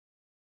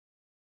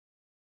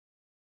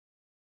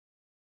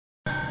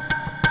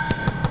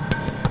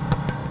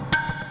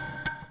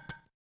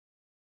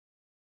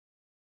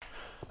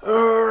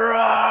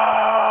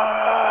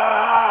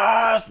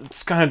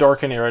It's kind of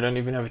dark in here. I don't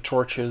even have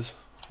torches.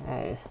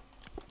 Oh.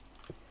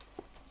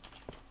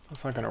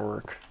 That's not gonna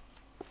work.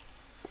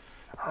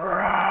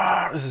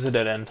 This is a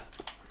dead end.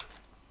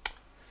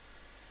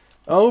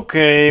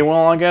 Okay,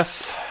 well, I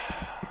guess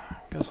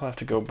I'll have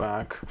to go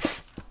back.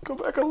 Go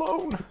back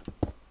alone.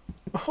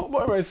 All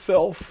by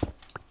myself.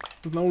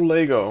 With no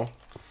Lego.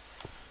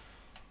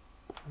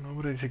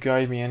 Nobody to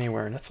guide me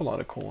anywhere. That's a lot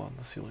of coal on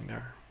the ceiling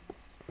there.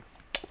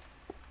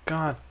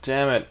 God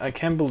damn it. I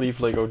can't believe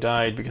Lego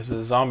died because of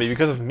the zombie.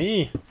 Because of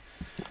me.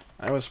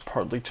 I was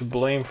partly to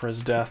blame for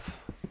his death.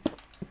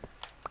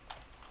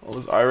 All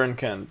this iron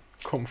can't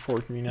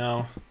comfort me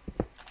now.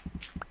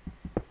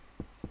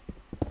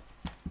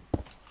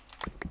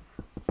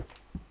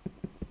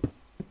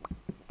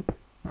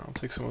 I'll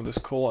take some of this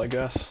coal, I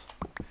guess,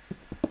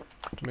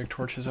 to make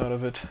torches out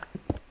of it.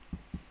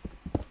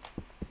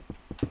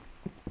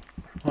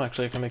 Well,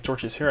 actually, I can make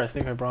torches here. I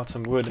think I brought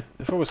some wood.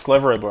 If I was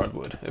clever, I brought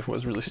wood. If I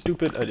was really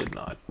stupid, I did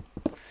not.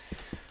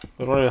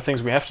 But one of the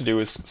things we have to do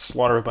is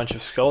slaughter a bunch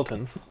of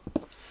skeletons.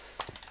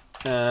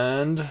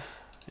 And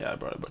yeah, I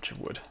brought a bunch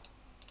of wood.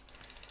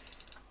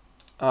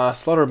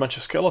 Slaughter a bunch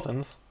of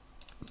skeletons,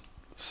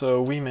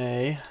 so we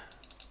may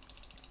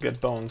get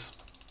bones.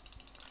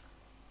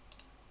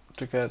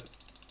 To get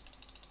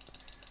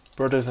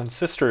brothers and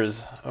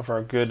sisters of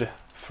our good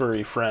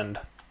furry friend.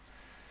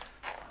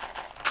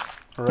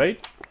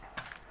 Right?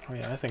 Oh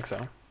yeah, I think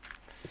so.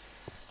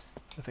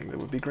 I think that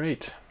would be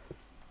great.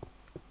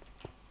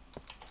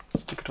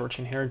 Stick a torch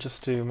in here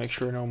just to make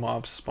sure no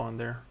mobs spawn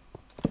there.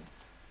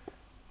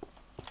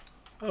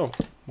 Oh,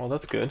 well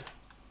that's good.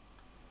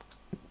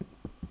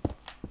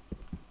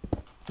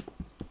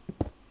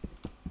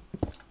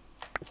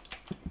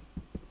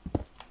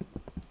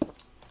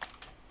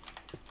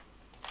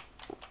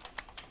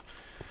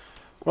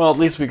 Well, at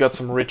least we got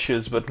some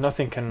riches, but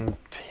nothing can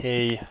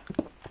pay...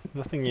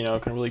 Nothing, you know,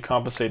 can really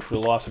compensate for the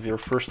loss of your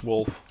first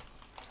wolf.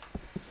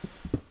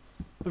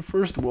 The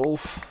first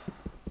wolf.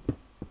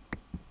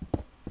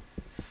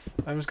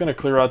 I'm just gonna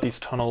clear out these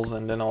tunnels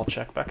and then I'll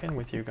check back in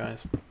with you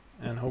guys.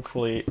 And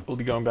hopefully we'll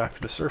be going back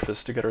to the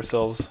surface to get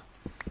ourselves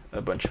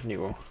a bunch of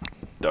new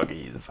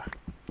doggies.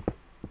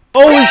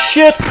 Holy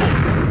shit!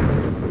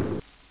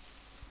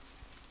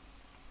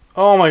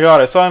 Oh my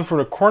god, I saw him from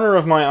the corner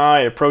of my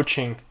eye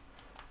approaching.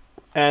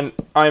 And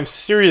I'm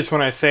serious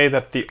when I say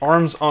that the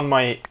arms on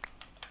my...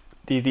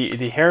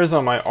 The hairs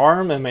on my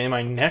arm and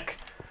my neck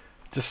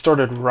just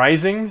started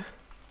rising.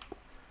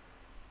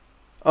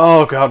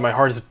 Oh god, my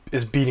heart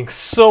is beating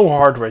so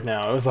hard right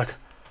now. It was like,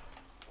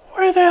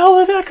 where the hell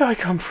did that guy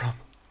come from?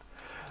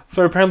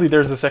 So apparently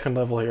there's a second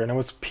level here, and I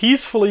was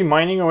peacefully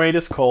mining away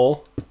this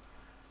coal.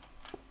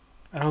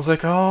 And I was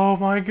like, oh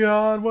my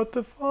god, what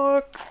the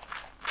fuck?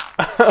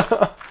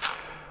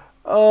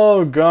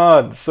 Oh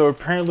god, so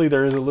apparently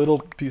there is a little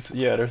piece,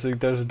 yeah, there's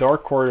a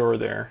dark corridor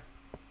there.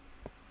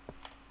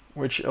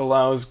 Which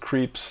allows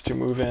creeps to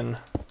move in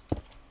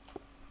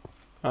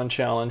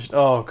unchallenged.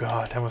 Oh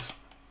god, that was...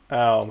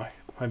 Ow,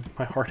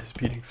 my heart is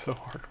beating so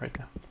hard right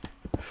now.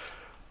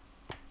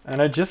 And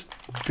I just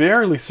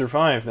barely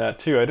survived that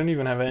too. I don't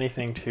even have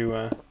anything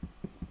to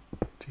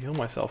heal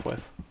myself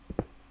with.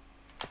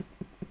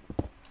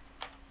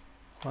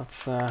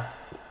 Let's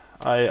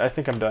I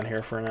think I'm done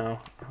here for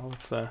now.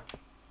 Let's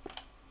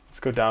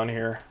go down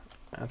here.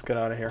 Let's get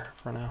out of here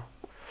for now.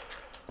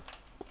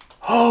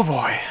 Oh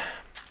boy.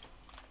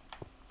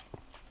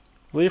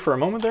 Really, for a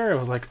moment there, I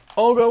was like,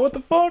 oh god, what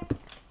the fuck?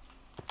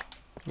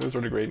 Those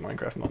were the great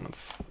Minecraft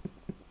moments.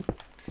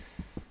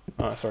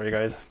 Sorry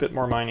guys, a bit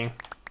more mining.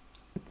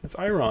 It's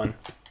iron.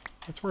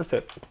 It's worth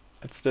it.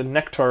 It's the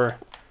nectar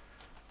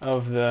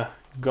of the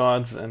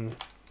gods and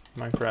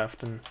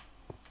Minecraft and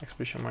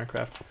Expedition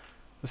Minecraft.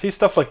 You see,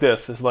 stuff like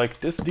this is like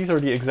this. These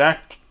are the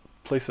exact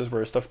places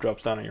where stuff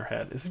drops down on your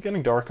head. Is it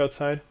getting dark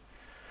outside?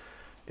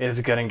 It is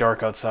getting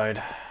dark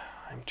outside.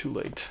 I'm too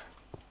late.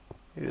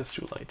 It is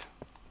too late.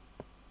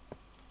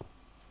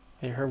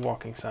 You heard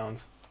walking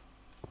sounds.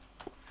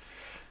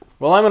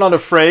 Well, I'm not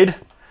afraid.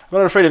 I'm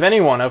not afraid of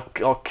anyone.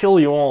 I'll kill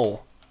you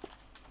all.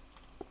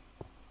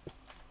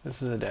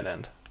 This is a dead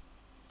end.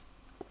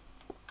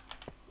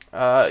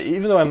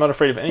 Even though I'm not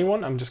afraid of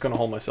anyone, I'm just gonna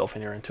hold myself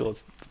in here until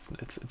it's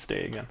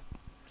day again.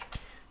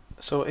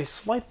 So a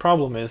slight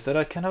problem is that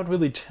I cannot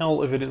really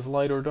tell if it is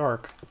light or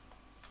dark.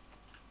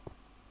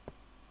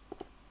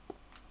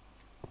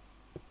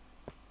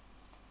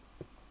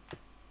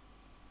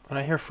 And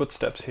I hear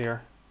footsteps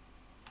here.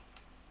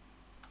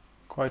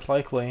 Quite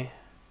likely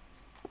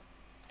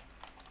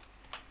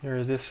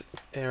near this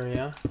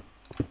area.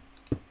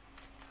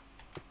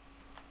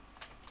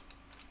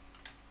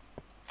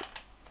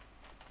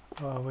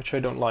 Which I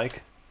don't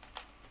like.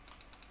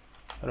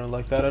 I don't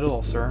like that at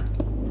all, sir.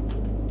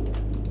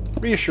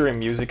 Reassuring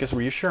music is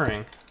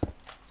reassuring.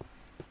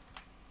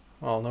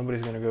 Well,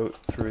 nobody's gonna go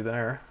through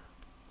there.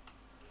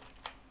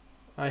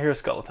 I hear a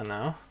skeleton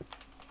now.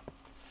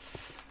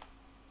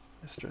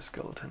 Mr.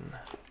 Skeleton.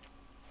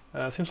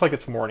 It seems like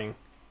it's morning.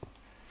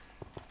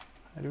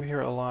 I do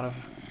hear a lot of...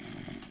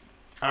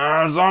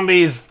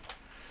 zombies!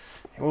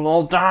 You will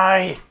all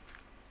die!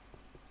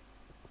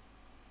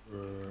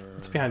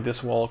 It's behind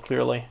this wall,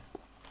 clearly.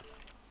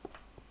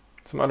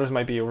 Some others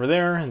might be over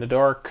there in the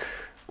dark.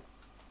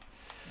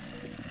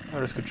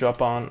 Others could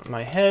drop on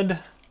my head.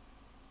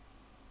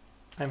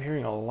 I'm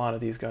hearing a lot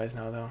of these guys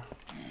now, though.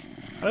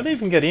 How did they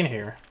even get in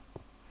here?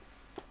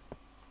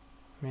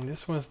 I mean,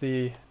 this was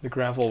the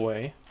gravel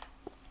way.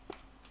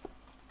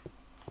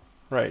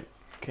 Right.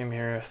 Came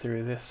here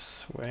through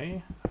this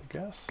way, I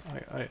guess.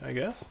 I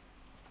guess?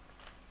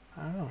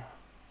 I don't know.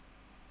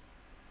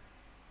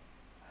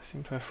 I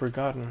seem to have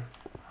forgotten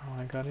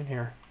how I got in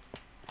here.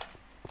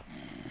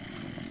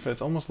 So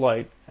it's almost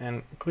light,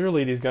 and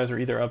clearly these guys are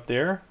either up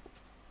there.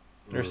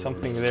 There's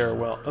something there.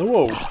 Well, oh,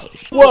 whoa,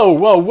 whoa,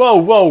 whoa, whoa,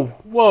 whoa,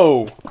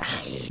 whoa!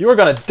 You are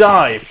gonna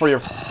die for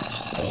your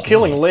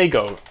killing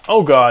Lego.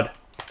 Oh God!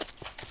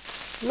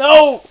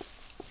 No!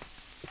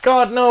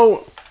 God,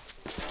 no!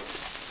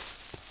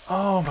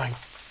 Oh my,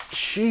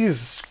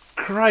 Jesus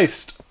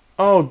Christ!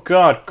 Oh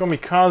God,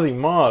 kamikaze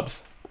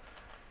mobs!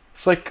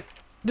 It's like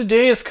the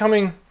day is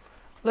coming.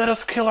 Let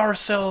us kill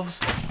ourselves.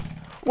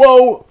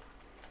 Whoa!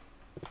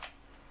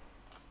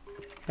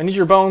 I need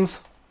your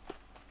bones.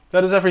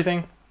 That is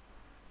everything.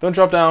 Don't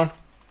drop down.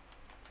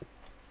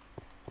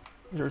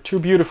 You're too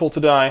beautiful to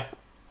die.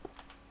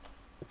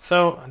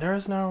 So, there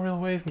is no real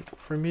way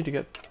for me to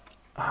get...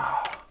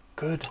 Ah,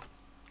 good.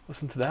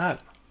 Listen to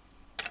that.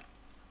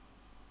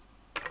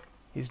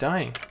 He's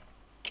dying.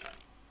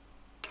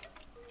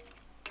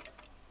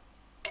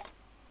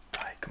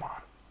 Die, come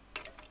on.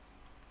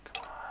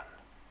 Come on.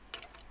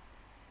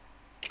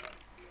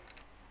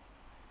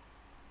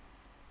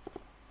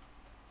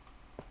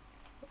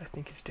 I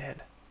think he's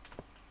dead.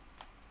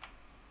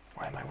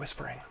 Why am I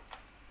whispering?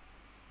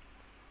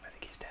 I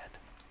think he's dead.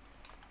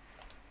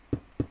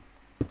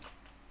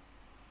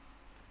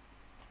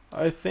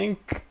 I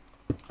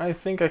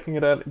think I can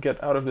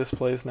get out of this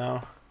place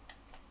now.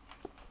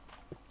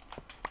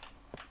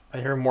 I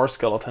hear more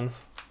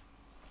skeletons.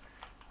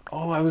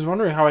 Oh, I was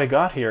wondering how I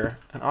got here,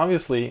 and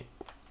obviously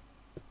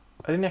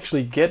I didn't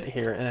actually get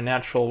here in a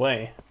natural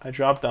way. I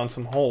dropped down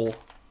some hole.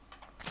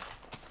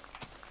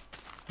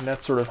 And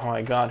that's sort of how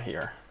I got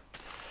here.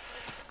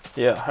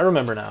 Yeah, I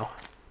remember now.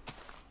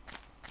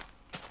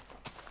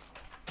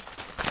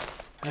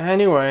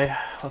 Anyway,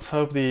 let's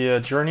hope the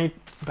journey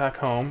back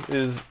home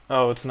is...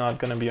 Oh, it's not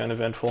gonna be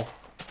uneventful.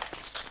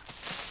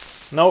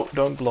 No,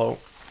 don't blow.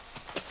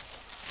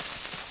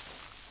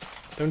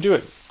 Don't do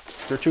it.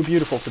 You're too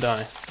beautiful to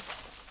die.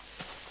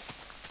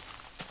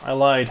 I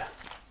lied.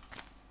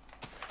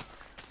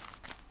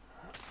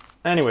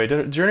 Anyway,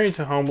 the journey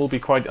to home will be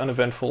quite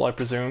uneventful, I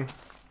presume.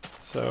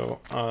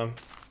 So,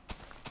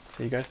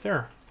 see you guys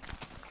there.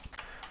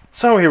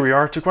 So here we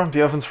are. Took one of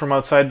the ovens from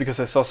outside because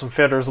I saw some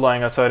feathers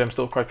lying outside. I'm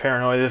still quite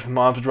paranoid if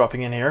mobs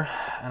dropping in here.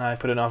 And I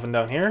put an oven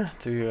down here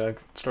to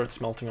start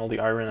smelting all the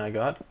iron I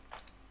got.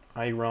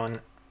 Iron.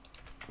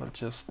 Let's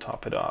just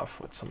top it off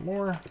with some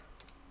more.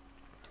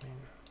 I mean,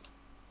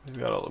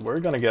 we're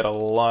gonna get a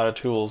lot of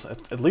tools,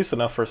 at least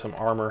enough for some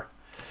armor.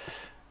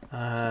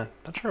 Not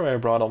sure why I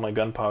brought all my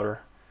gunpowder.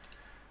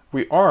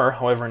 We are,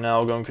 however,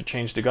 now going to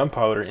change the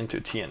gunpowder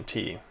into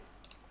TNT,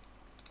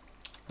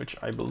 which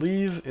I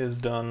believe is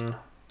done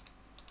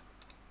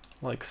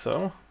like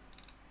so.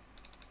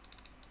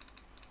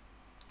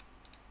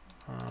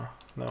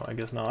 No, I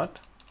guess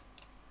not.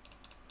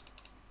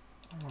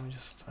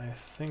 I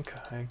think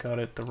I got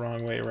it the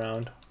wrong way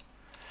around.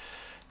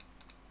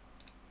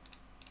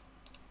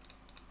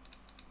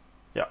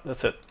 Yeah,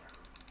 that's it.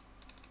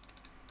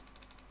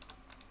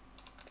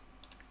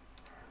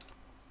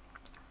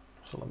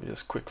 So let me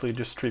just quickly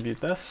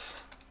distribute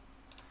this.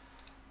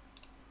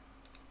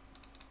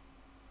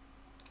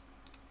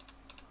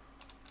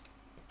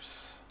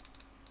 Oops.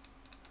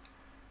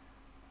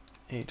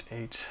 8,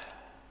 8,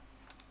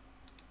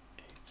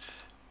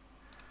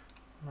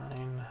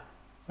 9.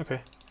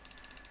 Okay.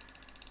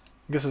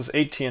 I guess it's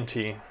 8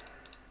 TNT.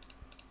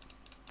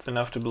 It's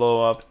enough to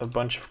blow up a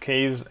bunch of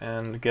caves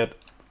and get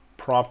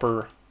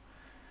proper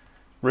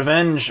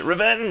revenge.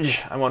 Revenge!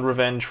 I want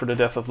revenge for the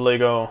death of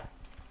Lego.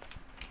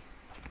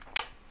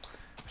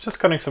 I was just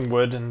cutting some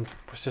wood and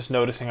was just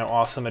noticing how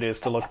awesome it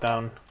is to look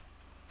down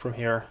from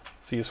here.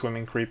 See a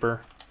swimming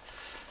creeper.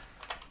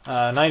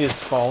 Night is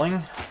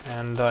falling,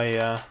 and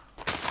I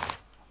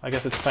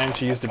guess it's time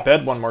to use the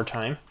bed one more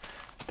time.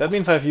 That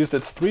means I've used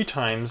it 3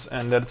 times,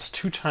 and that's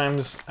 2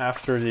 times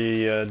after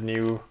the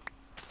new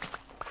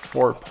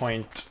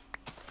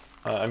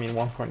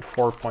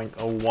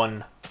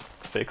 1.4.01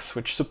 fix,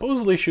 which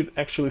supposedly should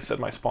actually set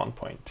my spawn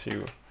point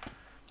to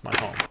my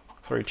home.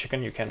 Sorry,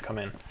 chicken, you can't come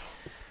in.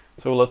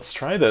 So let's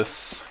try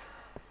this.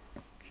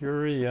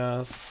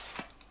 Curious.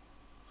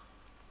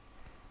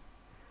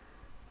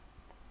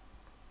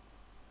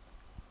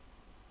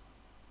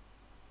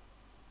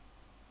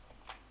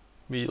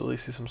 Immediately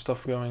see some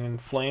stuff going in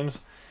flames.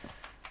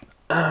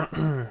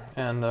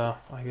 And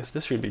I guess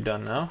this should be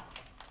done now.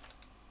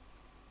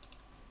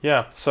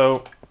 Yeah,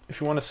 so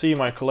if you want to see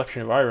my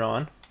collection of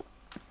iron,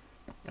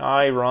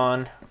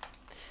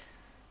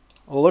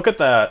 look at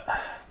that.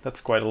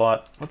 That's quite a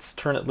lot. Let's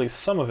turn at least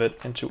some of it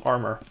into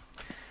armor,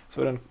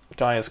 so I don't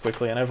die as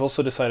quickly. And I've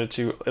also decided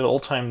to, at all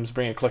times,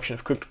 bring a collection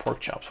of cooked pork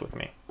chops with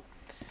me.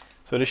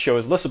 So this show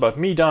is less about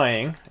me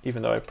dying,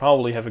 even though I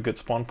probably have a good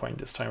spawn point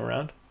this time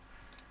around,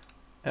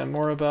 and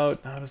more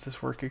about, how does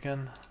this work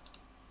again?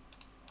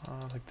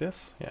 Like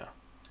this? Yeah.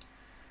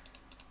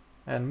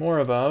 And more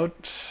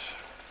about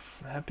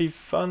happy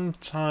fun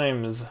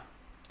times.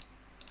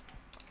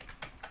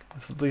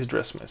 Let's at least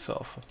dress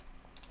myself.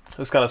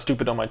 It's kind of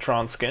stupid on my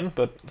Tron skin,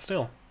 but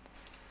still.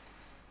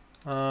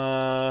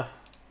 Yeah,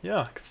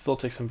 I could still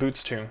take some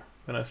boots too.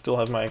 Then I still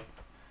have my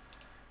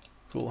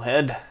cool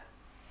head.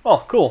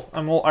 Oh, cool.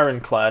 I'm all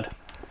ironclad.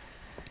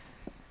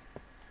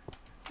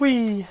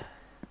 Whee!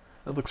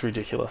 That looks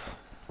ridiculous.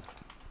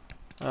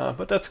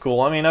 But that's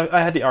cool. I mean,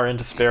 I had the iron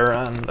to spare,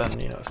 and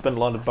you know, I spent a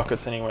lot of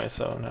buckets anyway,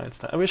 so no,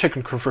 it's not. I wish I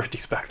could convert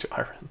these back to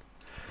iron.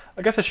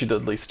 I guess I should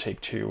at least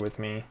take 2 with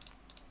me.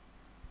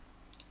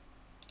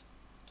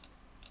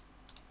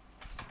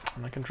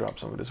 And I can drop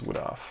some of this wood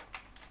off.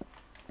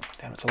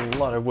 Damn, it's a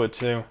lot of wood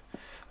too.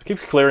 I keep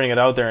clearing it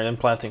out there and then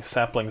planting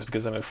saplings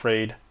because I'm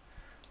afraid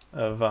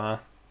of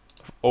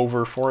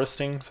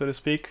over-foresting, so to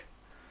speak.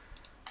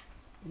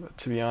 But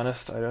to be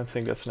honest, I don't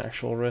think that's an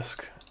actual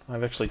risk.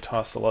 I've actually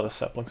tossed a lot of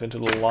saplings into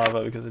the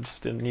lava because I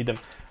just didn't need them.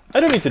 I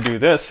don't need to do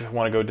this if I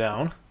want to go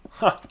down.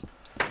 Huh.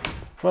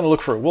 If I want to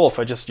look for a wolf,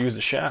 I just use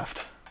the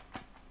shaft.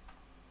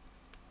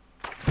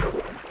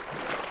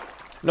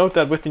 Note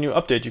that with the new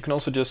update, you can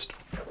also just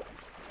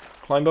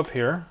climb up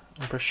here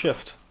and press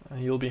shift,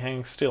 and you'll be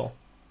hanging still.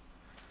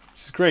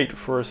 Which is great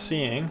for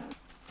seeing.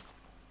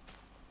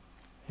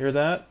 Hear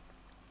that?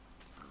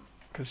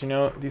 Because, you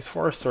know, these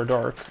forests are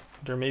dark.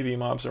 There may be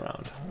mobs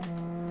around.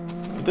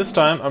 But this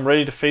time, I'm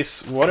ready to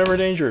face whatever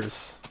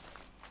dangers.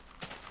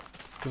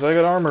 Because I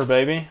got armor,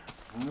 baby.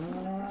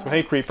 So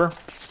hey, creeper.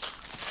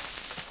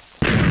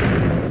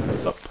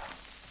 What's up?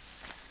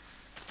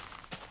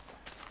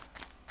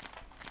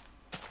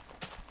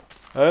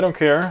 I don't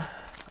care.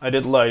 I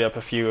did light up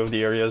a few of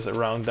the areas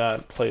around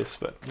that place,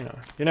 but, you know,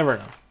 you never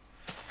know.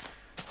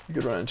 You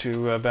could run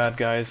into bad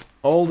guys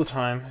all the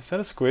time. Is that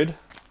a squid?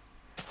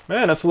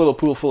 Man, that's a little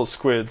pool full of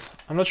squids.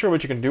 I'm not sure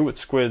what you can do with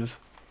squids.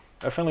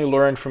 I finally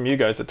learned from you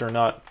guys that they're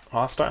not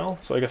hostile,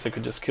 so I guess I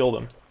could just kill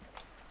them.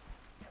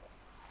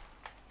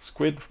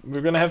 Squid.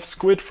 We're gonna have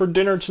squid for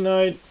dinner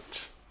tonight.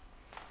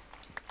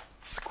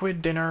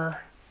 Squid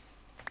dinner.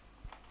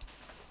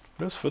 Are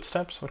those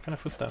footsteps? What kind of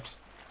footsteps?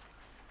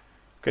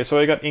 Okay, so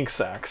I got ink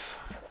sacks.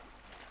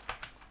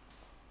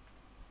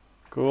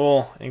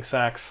 Cool, ink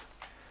sacks.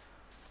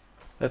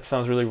 That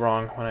sounds really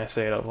wrong when I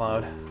say it out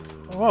loud.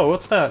 Whoa,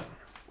 what's that?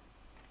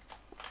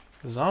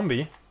 A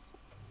zombie?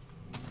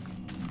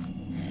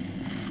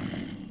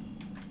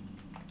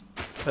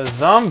 A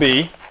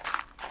zombie?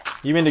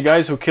 You mean the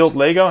guys who killed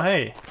Lego?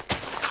 Hey.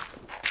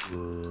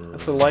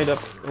 That's a lit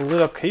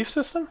up cave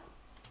system?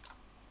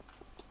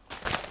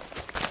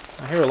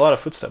 I hear a lot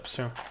of footsteps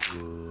too.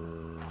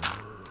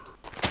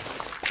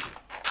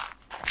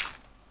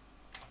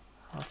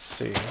 Let's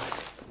see.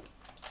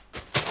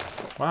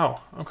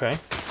 Wow, okay.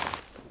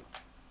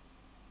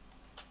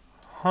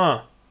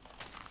 Huh.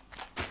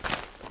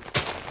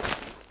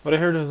 But I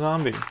heard a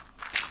zombie.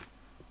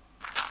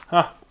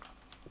 Huh.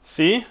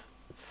 See?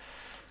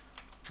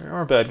 There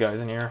are bad guys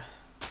in here.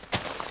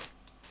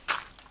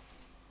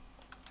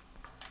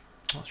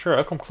 Well, sure,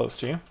 I'll come close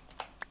to you.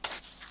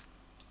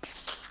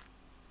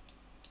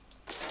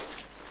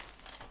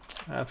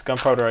 That's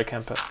gunpowder, I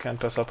can't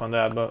pass up on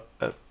that, but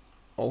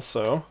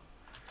also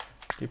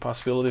the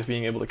possibility of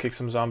being able to kick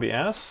some zombie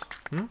ass.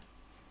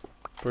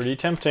 Pretty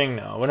tempting.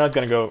 No, we're not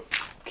gonna go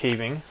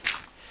caving.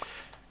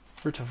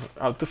 We're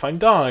out to find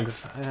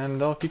dogs,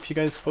 and I'll keep you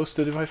guys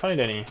posted if I find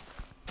any.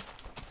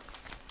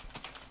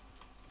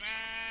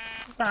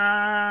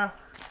 Ah.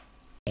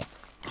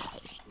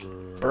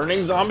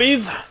 Burning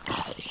zombies?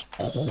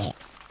 I'm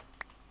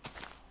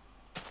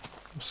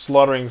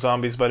slaughtering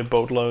zombies by the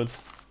boatloads.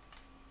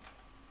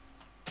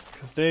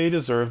 Because they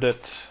deserved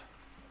it.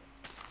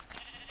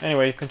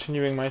 Anyway,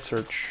 continuing my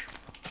search.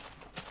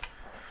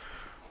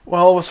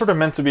 Well, it was sort of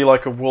meant to be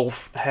like a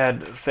wolf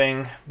head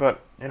thing,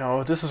 but, you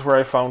know, this is where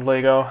I found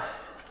Lego.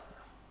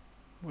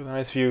 With a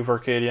nice view of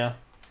Arcadia.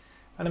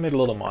 And I made a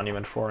little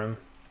monument for him.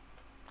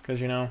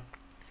 Because, you know,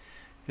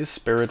 his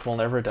spirit will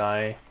never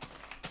die.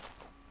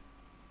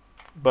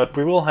 But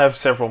we will have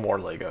several more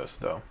Legos,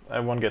 though. I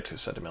won't get too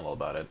sentimental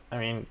about it. I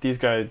mean, these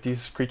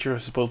creatures are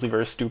supposedly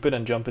very stupid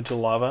and jump into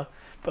lava.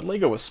 But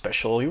Lego was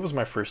special. He was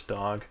my first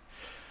dog.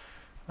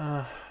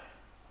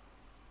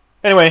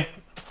 Anyway,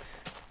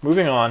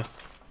 moving on.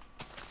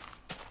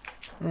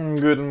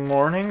 Good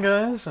morning,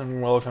 guys, and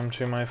welcome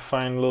to my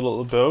fine little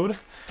abode.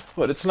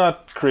 But it's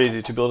not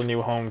crazy to build a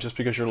new home just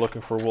because you're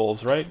looking for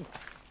wolves, right?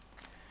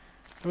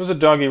 There was a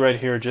doggy right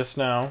here just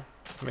now.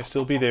 He may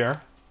still be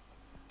there.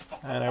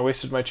 And I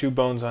wasted my 2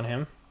 bones on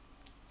him.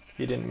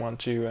 He didn't want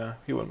to.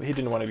 He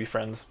didn't want to be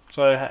friends.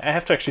 So I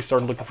have to actually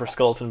start looking for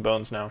skeleton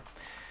bones now.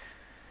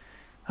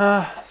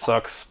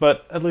 Sucks.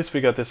 But at least we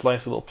got this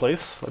nice little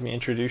place. Let me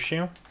introduce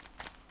you.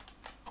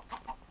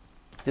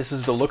 This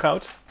is the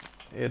lookout.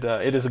 It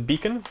is a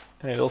beacon,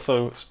 and it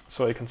also,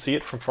 so I can see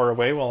it from far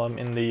away while I'm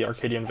in the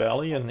Arcadian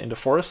Valley and in the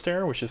forest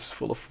there, which is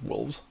full of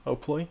wolves,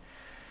 hopefully.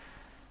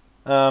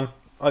 On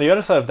the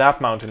other side of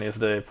that mountain is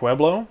the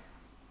Pueblo.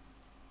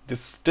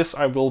 This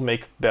I will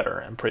make better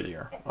and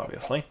prettier,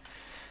 obviously.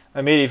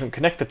 I may even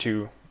connect the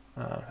two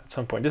at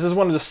some point. This is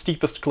one of the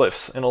steepest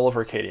cliffs in all of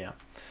Arcadia.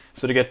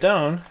 So to get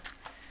down,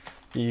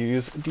 you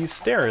use these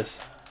stairs,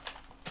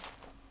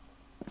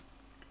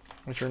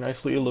 which are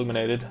nicely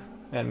illuminated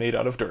and made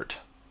out of dirt.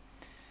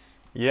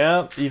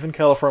 Yeah, even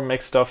Caliform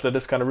makes stuff that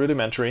is kind of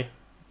rudimentary,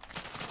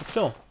 but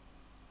still,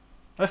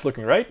 nice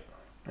looking, right?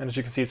 And as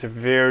you can see, it's a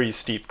very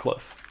steep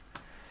cliff.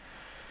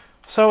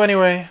 So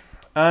anyway,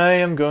 I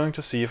am going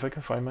to see if I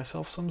can find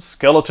myself some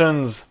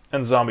skeletons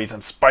and zombies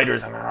and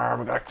spiders, and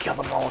we gotta kill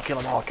them all, kill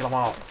them all, kill them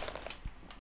all.